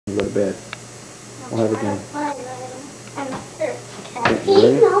bed. We'll have a game.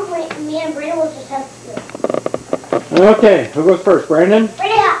 Me and Brandon will just have to. Okay, who goes first? Brandon?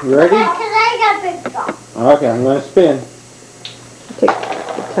 You ready? Because I got a big ball. Okay, I'm going to spin. Take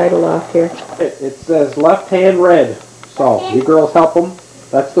the title off here. It says left hand red. So, you girls help them.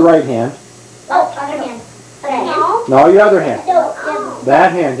 That's the right hand. Oh, other hand. No. No, your other hand. No.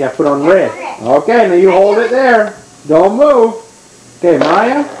 That hand, you have to put on red. Okay, now you hold it there. Don't move. Okay,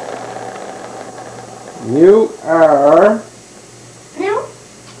 Maya. You are No.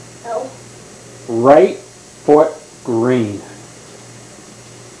 No. right foot green.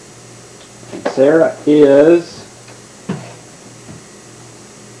 And Sarah is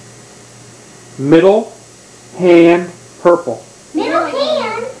middle hand purple. Middle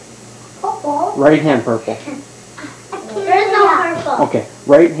hand. Purple. Right hand purple. There's no purple. Okay,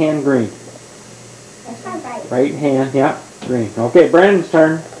 right hand green. That's not right. Right hand, yeah, green. Okay, Brandon's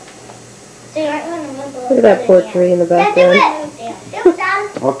turn. So you're not going to remember. Look at that poor tree in the background. Do it,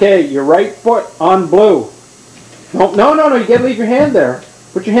 Dad. Okay, your right foot on blue. No, you gotta leave your hand there.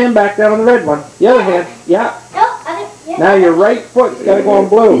 Put your hand back down on the red one. The other hand, yeah. No, Now your right foot's gotta go on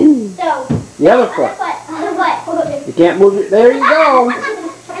blue. So, The other foot. other foot. You can't move it. There you go.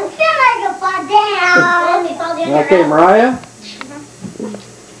 I'm still not going to fall down. Let me fall down. Okay, Mariah.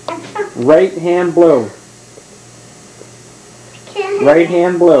 Right hand blue. Right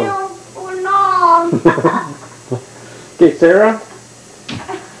hand blue. Oh, no. Okay, Sarah.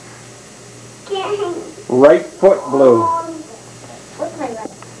 Right foot blue. What's my right?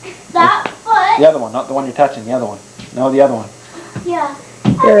 That foot? The other one, not the one you're touching. The other one. No, the other one. Yeah.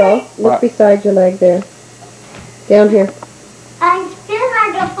 Girl, look What? beside your leg there. Down here. I'm still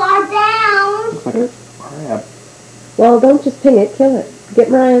not going to fall down. Looks like a crab. Well, don't just ping it, kill it. Get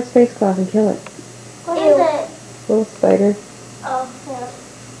Mariah's face cloth and kill it. What is it? Little spider. Oh, yeah.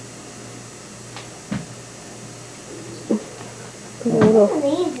 A little That's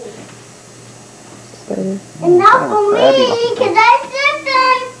easy. spider. And not Kind of for crabby me, looking. because I said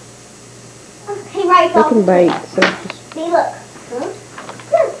them. Okay, right, They can bite, so just... See, look. Huh?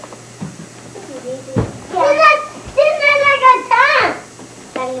 This is like a tongue.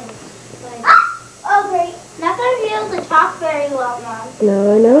 Oh, great. Not going to be able to talk very well, Mom.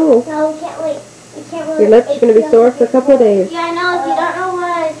 No, I know. No, we can't wait. We can't really. Your lips are going to be sore for a couple of days. Yeah, I know. If you don't know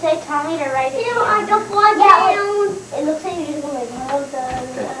what I say, tell me to write it. I don't want down. It looks like you're just going to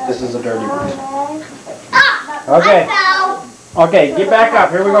Okay, this is a dirty one. Ah! Okay. I fell. Okay, get back up.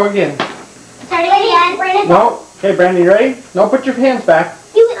 Here we go again. Start again. Brandon. No. Okay, Brandon, you ready? No, put your hands back.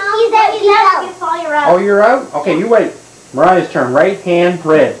 You fall, you're out. Oh, you're out? Okay, you wait. Mariah's turn. Right hand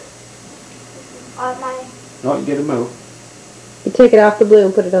red. No, you get to move. You take it off the blue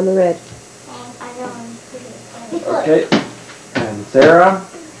and put it on the red. I know. Okay. And Sarah,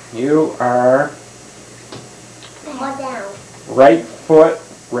 you are Fall down. right foot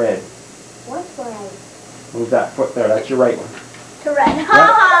red. What's right? Move that foot there. That's your right one. To red.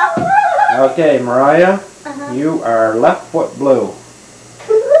 Okay, Mariah, Uh-huh. you are left foot blue.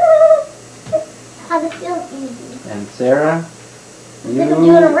 How's it feel? Easy. And Sarah, I'm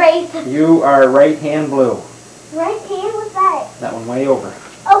doing a race. you are right hand blue. Right hand, what's that? That one way over.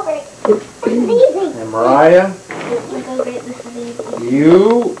 Oh, great. This is easy. And Mariah, This is easy.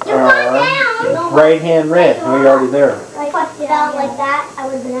 you You're are going down. right hand red. No, you're already there. If I fell like that, I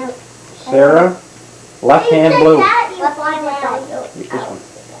would have been out. Sarah, left hand blue. Left hand blue. Take this one.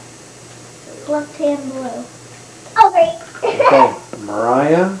 Left hand blue. Oh, great. Okay,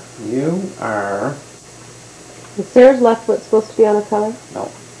 Mariah, you are Is Sarah's left foot supposed to be on a color?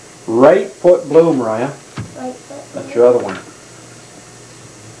 right foot blue, Mariah. Right foot. That's your other one.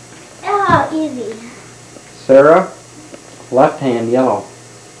 Oh, easy. Sarah, left hand yellow.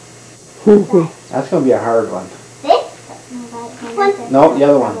 That's going to be a hard one. This? No, the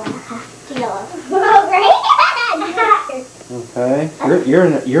other one. Yellow. Oh, great. Okay, you're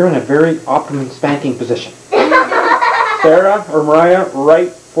in a very optimum spanking position. Sarah or Mariah, right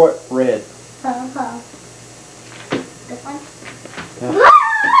foot red. This one?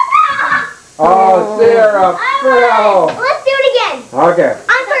 Oh, Sarah fell. Let's do it again. Okay,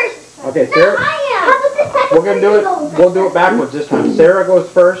 I'm first. okay, No, Sarah. I am. How about the second We're gonna do it. We'll do it backwards this time. Sarah goes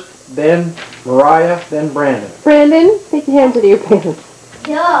first, then Mariah, then Brandon. Brandon, take your hands out of your pants.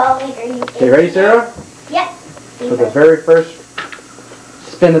 No, like, are you Okay, ready, Sarah? Yep. For the very first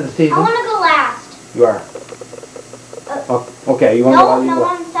spin of the I season. want to go last. You are. Oh, okay, you want No, to no, go?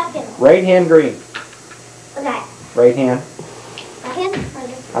 I'm second. Right hand green. Okay. Right hand. Second? Or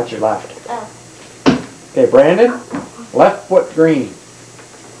just, That's your left. oh. Okay, Brandon. Left foot green.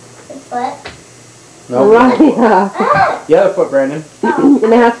 This foot. No. Mariah. The other foot, Brandon. And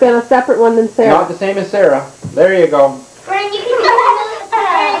it has to be on a separate one than Sarah. Not the same as Sarah. There you go. Brandon, you can move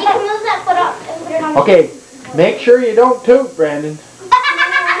that foot up and put it on. Okay, make sure you don't toot, Brandon. Don't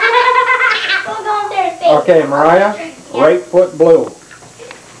go up there and face. Okay, Mariah, right foot blue.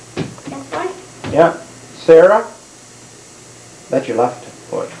 This one? Yeah. Sarah, that's your left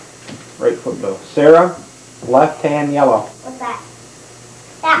foot. Right foot blue. Sarah, left hand yellow. What's that?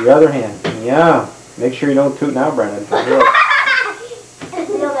 That. The other hand. Yeah. Make sure you don't toot now, Brandon. For real.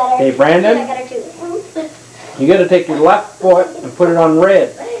 Feel better. Okay, Brandon, I got her too. you got to take your left foot and put it on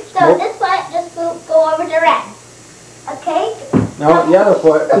red. So this foot just go over to red. Okay? No, the other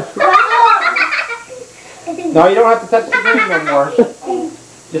foot. No, you don't have to touch the green no more.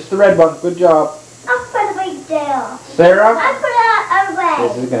 Just the red one. Good job. I'll put it right there. Sarah, I'll put it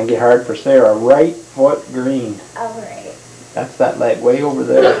this away. is going to get hard for Sarah. Right foot green. Alright. That's that leg way over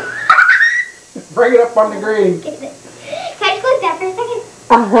there. Bring it up on the green. Can I just close that for a second?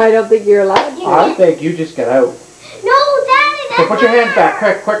 I don't think you're allowed. I think you just got out. No, Daddy, that's So put your hands back,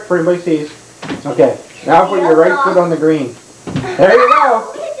 quick, quick, for everybody sees. Okay, now put your right foot on the green. There you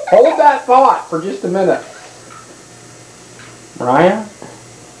go. Hold that thought for just a minute. Mariah,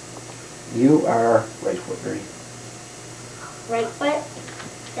 you are right foot green. Right foot.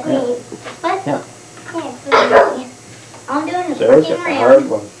 The green. Foot? Yeah. Yeah. I'm doing the Sarah's got freaking the hard round.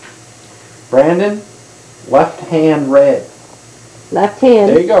 one. Brandon, left hand red. Left hand.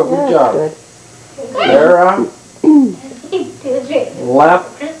 There you go, good That's job. good. Sarah, left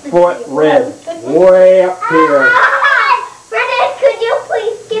foot red. Way up here. Brendan, could you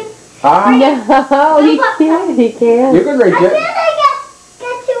please skip? Huh? No, he can't. He can't. You can reach I it.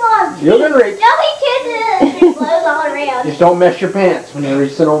 get too long. You can reach. No, he can't. It blows all around. Just don't mess your pants when you're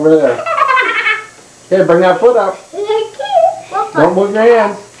reaching over there. Okay, bring that foot up. Don't move your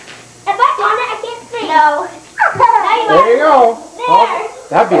hands. If I want it, I can't spin. No. There you go. There. Oh,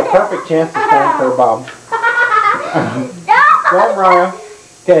 that'd be a perfect chance to stand for a bob. No. Go, Mariah.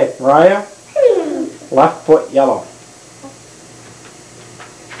 Okay, Mariah, left foot yellow.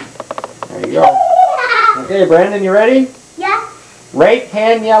 There you go. Okay, Brandon, you ready? Yeah. Right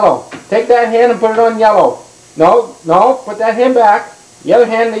hand yellow. Take that hand and put it on yellow. No, no, put that hand back. The other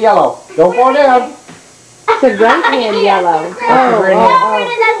hand to yellow. Don't fall down. It's a right hand yellow. Green. No,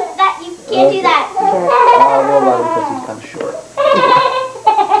 Brendan, that you can't do that. We'll let him because he's kind of short.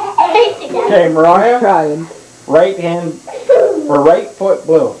 Okay, Mariah, Trying. right hand, or right foot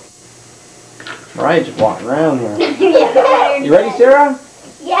blue. Mariah's just walking around here. You ready, Sarah?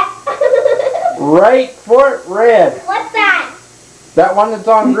 Yeah. Right foot red. What's that? That one that's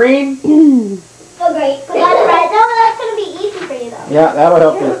on green? Oh, great. Put that right. No, that's going to be easy for you, though. Yeah, that'll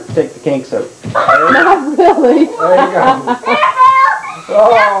help you take the kinks out. Not really. There you go.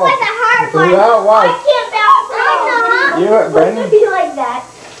 That was a hard one. That was. I can't bounce. You, Brandon? Be like that.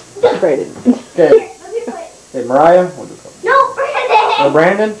 Brandon. Okay. Let me put it. Okay, Mariah. We'll do it. No, Brandon. So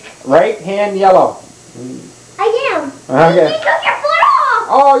Brandon, right hand yellow. I am. Okay. You took your foot off.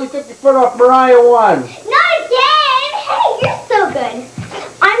 Oh, you took your foot off. Mariah won. No, I didn't. Hey, you're so good.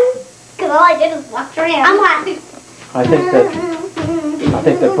 Because all I did was walk around. I'm laughing. I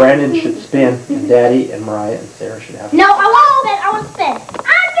think that Brandon should spin, and Daddy and Mariah and Sarah should have. No, I want to spin.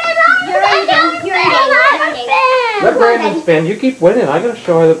 You're Let Brandon spin. You keep winning. I gotta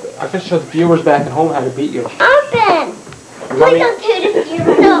show the viewers back at home how to beat you. I'll spin. You want me-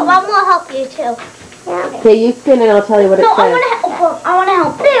 No, I'm gonna help you too. Okay, you spin and I'll tell you what it No, I says. want to help. I want to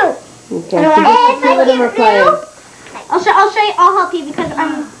help too. Okay, so just see what we're playing. I'll show you. I'll help you because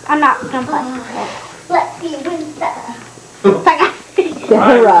I'm not gonna play. Let's see who's that.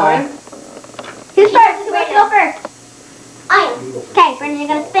 Sarah. Who starts? Who wants to go first? I am. Okay, Brendan, you're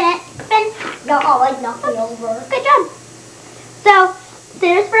gonna spin it. Spin. No, I'll like knock me over. Good job. So,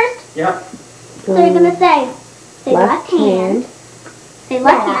 Sarah's first. Yeah. So you're gonna say left hand. Say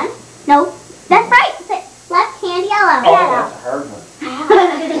left hand. No, that's right. Say left hand yellow. Oh, that's a hard one.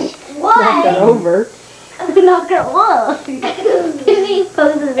 Knock it What? over. Knock her off. He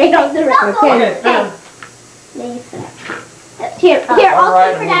poses right on the road. Okay. spin. Here, I'll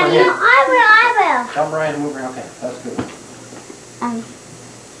Alright, sit for move Daddy. her No, I will. Tell Mariah to move around. Okay, that's good.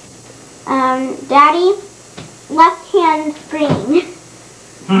 Daddy, left hand green.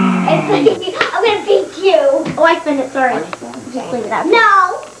 I'm gonna beat you. Oh, I spin it. Sorry. Just leave it up.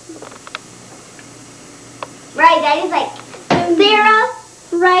 No. Right, Daddy's like Sarah,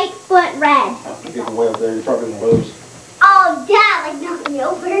 right foot red. If you can way up there, you're probably gonna lose. Oh, Dad, like knock me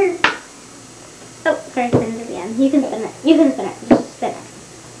over. Oh, sorry, spin it again. You can spin it. You can spin it. Just spin it.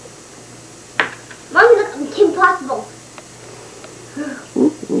 Mommy, look, it's impossible.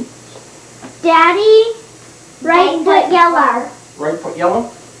 Daddy, Right foot yellow. Right foot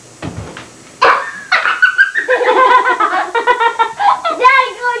yellow.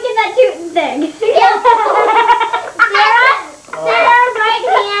 Daddy, go and get that tootin' thing. Sarah, right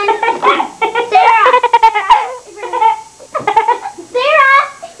hand. Sarah,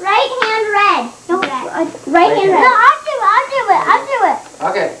 right hand red. No, right hand red. No, I'll do it.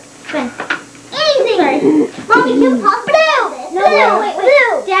 Okay. Easy. Mommy, you pop blue. No, wait.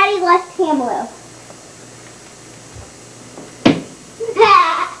 Blue. Daddy, left hand blue.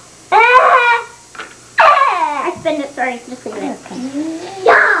 I spin it, sorry, just leave it.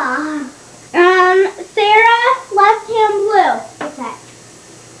 Yeah. Sarah, left hand blue. What's that?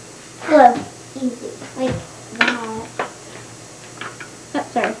 Blue. Easy. Like that. Oh,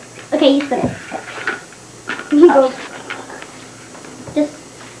 sorry. Okay, you spin it. You go. Just,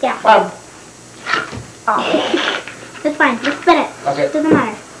 yeah. Wow. Oh. That's fine. Just spin it. Okay. Doesn't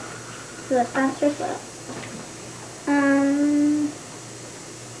matter. So that's fast or slow.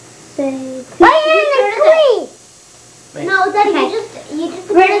 Say. Right hand is clean. No, Daddy, you just.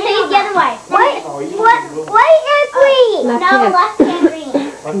 We're gonna say it the other way. Right hand green. Left No, hand. left hand green.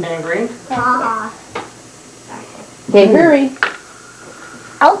 Left hand green. Okay, hurry.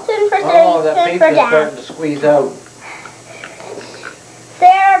 Elton for Oh, that Sarah, paint for is Dad. starting to squeeze out.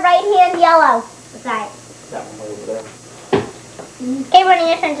 Sarah, right hand yellow. Sorry. That one over there. Okay, running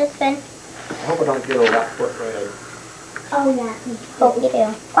your turn to spin. I hope I don't get a left foot red. Oh yeah. Hope you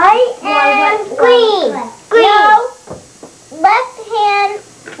do. Right and green. Green. No. Left hand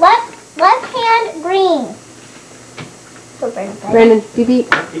green. Brandon, you beat.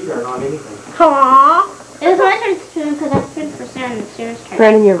 My feet are not anything. Aww. It was my turn to spin because I spin for Sarah and Sarah's turn.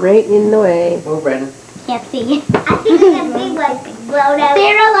 Brandon, you're right in the way. Move, Brandon. Can't see. I think it's a big one.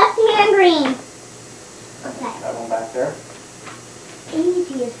 Sarah, left hand green. Okay. That one back there.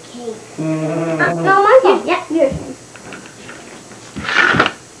 Easy as cake. Mm. No, my turn. Yep, yours.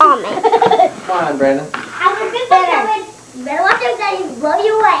 Oh man. Come on, Brandon. I was good coming. You better watch out, Daddy. Blow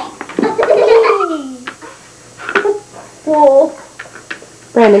you away. Whoa.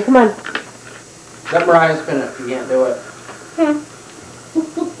 Brandon, come on. Let Mariah spin it if you can't do it.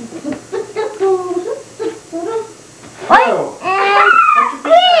 Oh.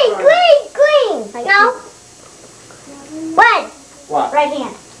 Green. No. Red. What? Right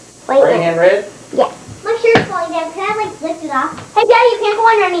hand. Right hand red? Yeah. My shirt's falling down. Can I lift it off? Hey, Daddy, you can't go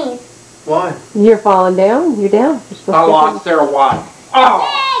on your knees. Why? You're falling down. You're down. You're supposed I to lost Sarah Watt. Oh!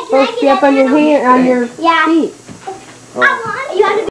 Hey, can I Supposed to get be up on your hand, on your Yeah. feet. I want. You have to